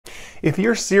If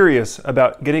you're serious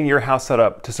about getting your house set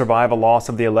up to survive a loss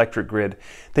of the electric grid,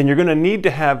 then you're going to need to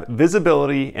have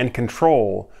visibility and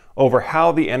control over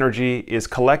how the energy is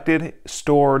collected,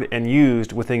 stored, and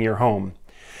used within your home.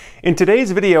 In today's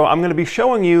video, I'm going to be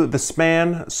showing you the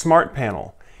SPAN Smart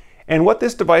Panel. And what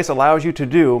this device allows you to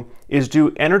do is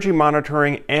do energy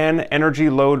monitoring and energy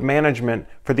load management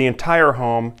for the entire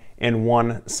home in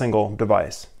one single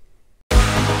device.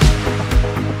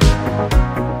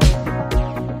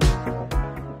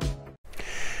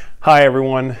 Hi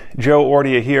everyone, Joe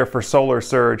Ordia here for Solar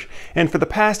Surge, and for the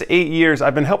past 8 years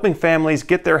I've been helping families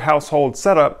get their household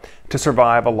set up to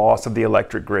survive a loss of the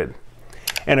electric grid.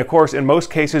 And of course, in most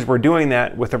cases we're doing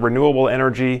that with a renewable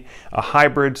energy, a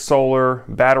hybrid solar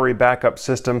battery backup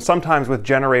system, sometimes with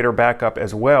generator backup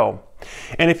as well.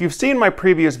 And if you've seen my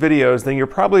previous videos, then you're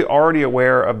probably already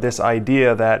aware of this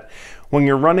idea that when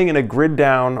you're running in a grid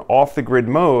down, off the grid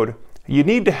mode, you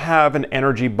need to have an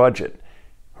energy budget.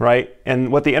 Right?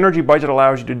 And what the energy budget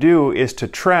allows you to do is to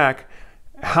track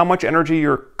how much energy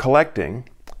you're collecting,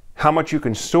 how much you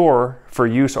can store for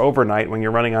use overnight when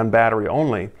you're running on battery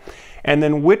only, and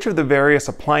then which of the various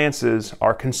appliances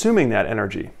are consuming that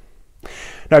energy.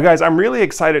 Now guys, I'm really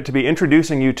excited to be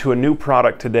introducing you to a new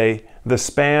product today, the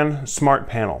SPAN Smart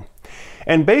Panel.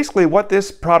 And basically what this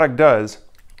product does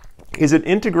is it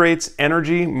integrates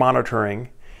energy monitoring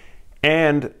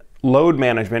and load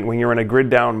management when you're in a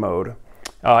grid down mode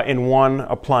in one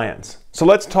appliance. So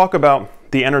let's talk about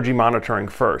the energy monitoring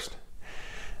first.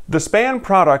 The SPAN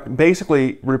product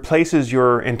basically replaces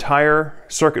your entire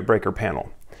circuit breaker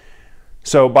panel.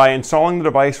 So by installing the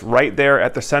device right there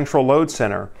at the central load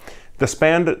center, the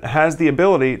SPAN has the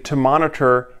ability to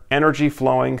monitor energy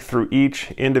flowing through each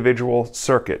individual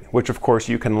circuit, which of course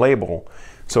you can label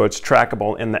so it's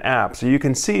trackable in the app. So you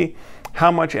can see how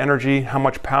much energy, how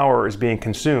much power is being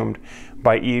consumed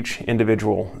by each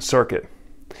individual circuit.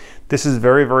 This is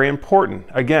very, very important.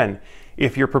 Again,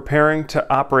 if you're preparing to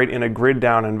operate in a grid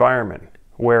down environment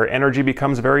where energy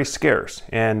becomes very scarce,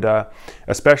 and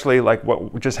especially like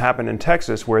what just happened in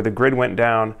Texas where the grid went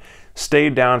down,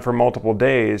 stayed down for multiple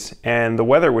days, and the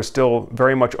weather was still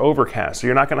very much overcast, so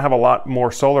you're not going to have a lot more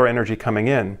solar energy coming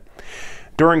in.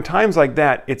 During times like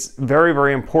that, it's very,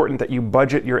 very important that you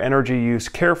budget your energy use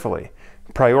carefully,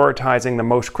 prioritizing the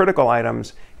most critical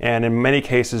items, and in many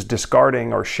cases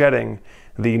discarding or shedding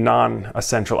the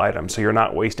non-essential items, so you're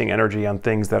not wasting energy on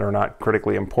things that are not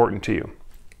critically important to you.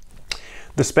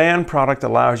 The SPAN product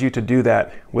allows you to do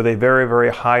that with a very, very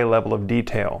high level of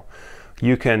detail.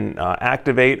 You can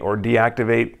activate or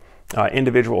deactivate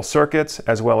individual circuits,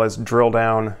 as well as drill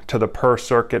down to the per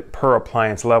circuit, per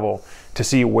appliance level to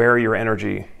see where your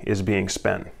energy is being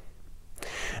spent.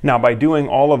 Now, by doing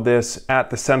all of this at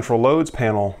the central loads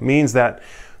panel means that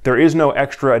there is no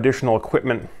extra additional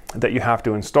equipment that you have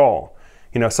to install.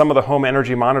 You know, some of the home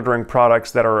energy monitoring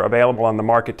products that are available on the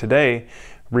market today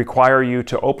require you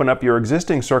to open up your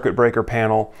existing circuit breaker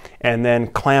panel and then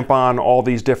clamp on all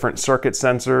these different circuit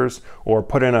sensors or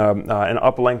put in an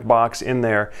uplink box in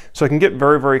there. So it can get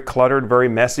very, very cluttered, very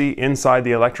messy inside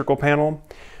the electrical panel.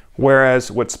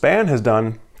 Whereas what SPAN has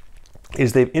done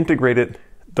is they've integrated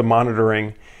the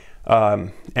monitoring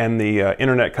and the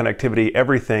internet connectivity,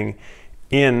 everything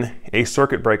in a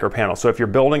circuit breaker panel. So if you're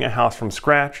building a house from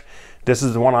scratch, this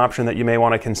is one option that you may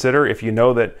want to consider. If you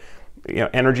know that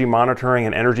energy monitoring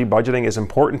and energy budgeting is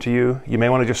important to you, you may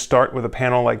want to just start with a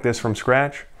panel like this from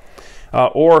scratch.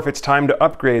 Or if it's time to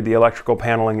upgrade the electrical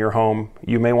panel in your home,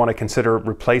 you may want to consider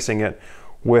replacing it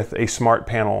with a smart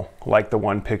panel like the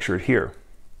one pictured here.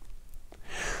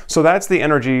 So that's the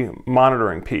energy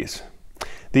monitoring piece.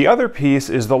 The other piece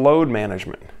is the load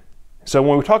management. So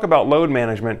when we talk about load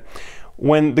management,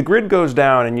 when the grid goes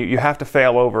down and you have to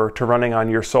fail over to running on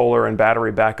your solar and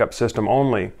battery backup system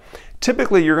only,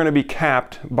 typically you're going to be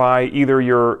capped by either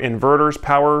your inverter's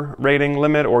power rating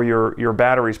limit or your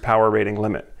battery's power rating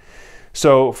limit.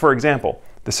 So for example,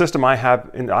 the system I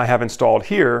have installed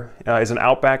here is an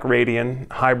Outback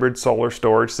Radian hybrid solar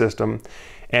storage system,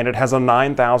 and it has a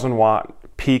 9,000 watt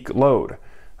peak load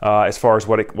as far as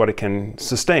what it can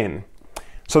sustain.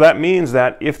 So that means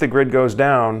that if the grid goes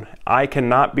down, I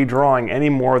cannot be drawing any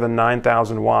more than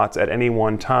 9,000 watts at any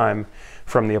one time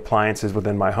from the appliances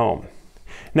within my home.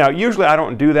 Now, usually I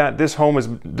don't do that. This home is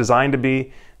designed to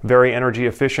be very energy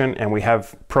efficient, and we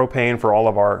have propane for all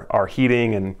of our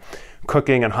heating and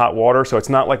cooking and hot water, so it's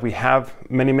not like we have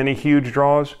many, many huge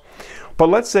draws. But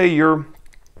let's say you're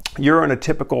in a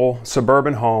typical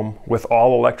suburban home with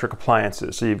all electric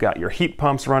appliances. So you've got your heat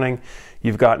pumps running,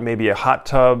 you've got maybe a hot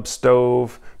tub,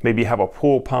 stove, maybe you have a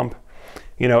pool pump.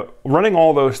 You know, running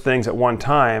all those things at one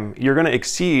time, you're going to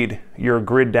exceed your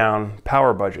grid down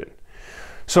power budget.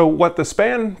 So what the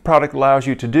SPAN product allows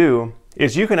you to do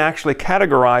is you can actually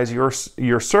categorize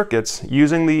your circuits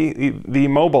using the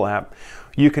mobile app.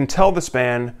 You can tell the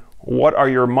SPAN what are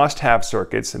your must-have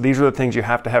circuits. These are the things you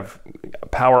have to have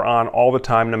power on all the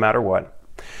time, no matter what.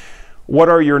 What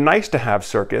are your nice-to-have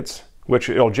circuits, which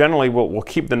it'll generally will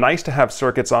keep the nice-to-have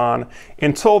circuits on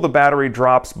until the battery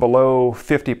drops below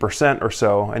 50% or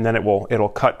so, and then it'll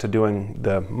cut to doing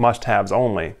the must-haves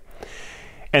only.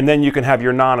 And then you can have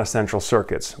your non-essential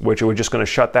circuits, which are just going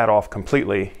to shut that off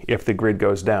completely if the grid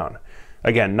goes down.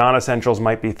 Again, non-essentials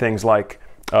might be things like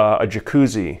a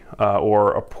jacuzzi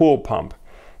or a pool pump,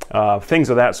 things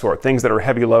of that sort, things that are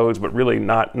heavy loads but really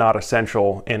not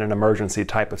essential in an emergency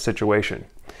type of situation.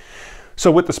 So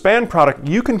with the SPAN product,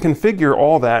 you can configure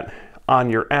all that on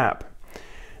your app.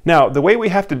 Now, the way we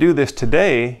have to do this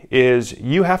today is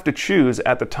you have to choose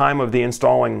at the time of the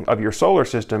installing of your solar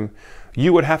system.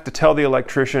 You would have to tell the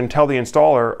electrician, tell the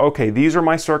installer, okay, these are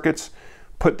my circuits,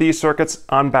 put these circuits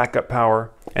on backup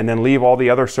power, and then leave all the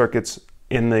other circuits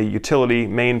in the utility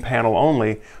main panel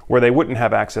only, where they wouldn't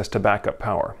have access to backup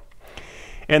power.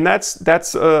 And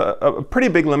that's a pretty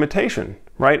big limitation,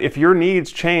 right? If your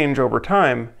needs change over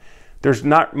time, there's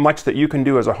not much that you can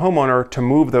do as a homeowner to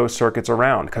move those circuits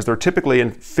around, because they're typically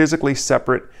in physically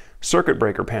separate circuit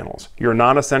breaker panels. Your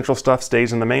non-essential stuff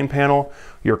stays in the main panel.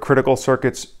 Your critical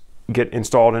circuits get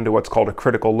installed into what's called a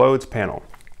critical loads panel.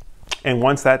 And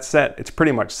once that's set, it's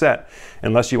pretty much set,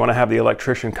 unless you want to have the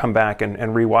electrician come back and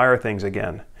rewire things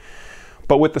again.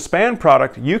 But with the SPAN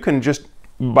product, you can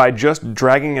by just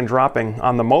dragging and dropping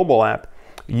on the mobile app,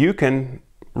 you can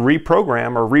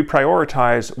reprogram or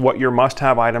reprioritize what your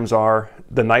must-have items are,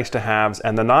 the nice-to-haves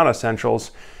and the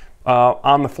non-essentials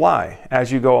on the fly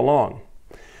as you go along.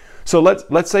 So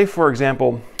let's say, for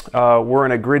example, we're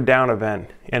in a grid down event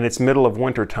and it's middle of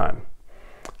winter time.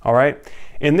 All right.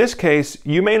 In this case,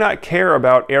 you may not care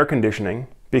about air conditioning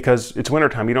because it's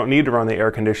wintertime. You don't need to run the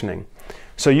air conditioning.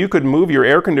 So you could move your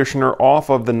air conditioner off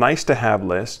of the nice-to-have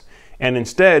list, and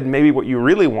instead, maybe what you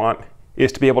really want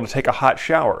is to be able to take a hot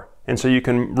shower. And so you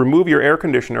can remove your air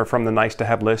conditioner from the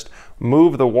nice-to-have list,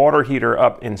 move the water heater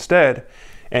up instead,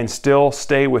 and still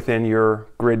stay within your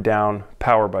grid down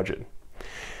power budget.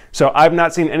 So I've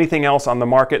not seen anything else on the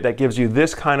market that gives you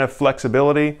this kind of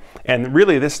flexibility and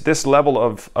really this level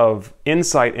of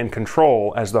insight and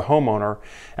control as the homeowner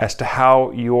as to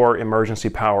how your emergency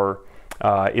power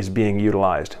is being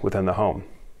utilized within the home.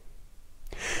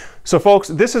 So folks,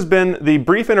 this has been the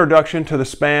brief introduction to the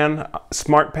SPAN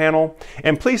smart panel,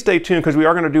 and please stay tuned because we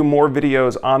are going to do more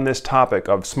videos on this topic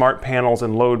of smart panels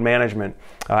and load management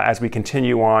as we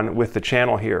continue on with the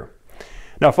channel here.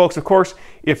 Now folks, of course,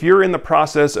 if you're in the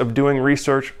process of doing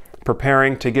research,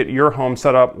 preparing to get your home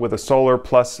set up with a solar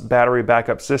plus battery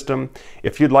backup system,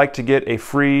 if you'd like to get a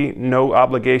free, no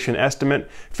obligation estimate,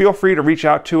 feel free to reach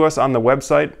out to us on the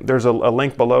website. There's a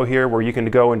link below here where you can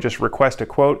go and just request a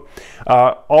quote.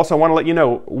 Also, I want to let you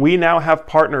know, we now have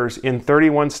partners in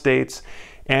 31 states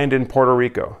and in Puerto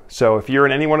Rico. So if you're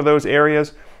in any one of those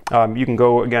areas, you can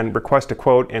go, again, request a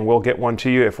quote and we'll get one to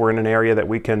you if we're in an area that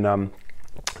we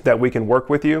can work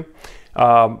with you.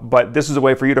 But this is a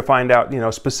way for you to find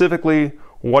out, specifically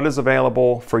what is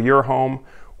available for your home,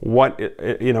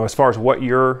 as far as what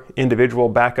your individual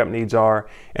backup needs are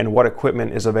and what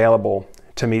equipment is available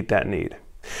to meet that need.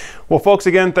 Well, folks,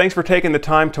 again, thanks for taking the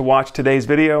time to watch today's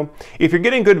video. If you're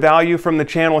getting good value from the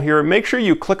channel here, make sure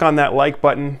you click on that like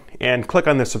button and click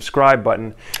on the subscribe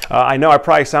button. I know I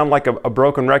probably sound like a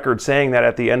broken record saying that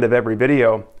at the end of every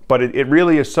video, but it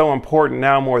really is so important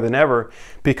now more than ever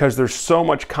because there's so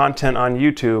much content on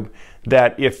YouTube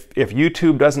that if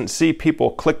YouTube doesn't see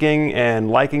people clicking and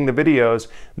liking the videos,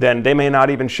 then they may not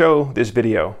even show this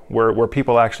video where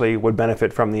people actually would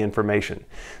benefit from the information.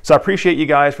 So I appreciate you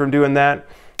guys for doing that.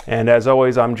 And as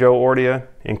always, I'm Joe Ordia,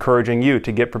 encouraging you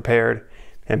to get prepared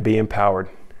and be empowered.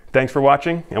 Thanks for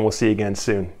watching, and we'll see you again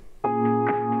soon.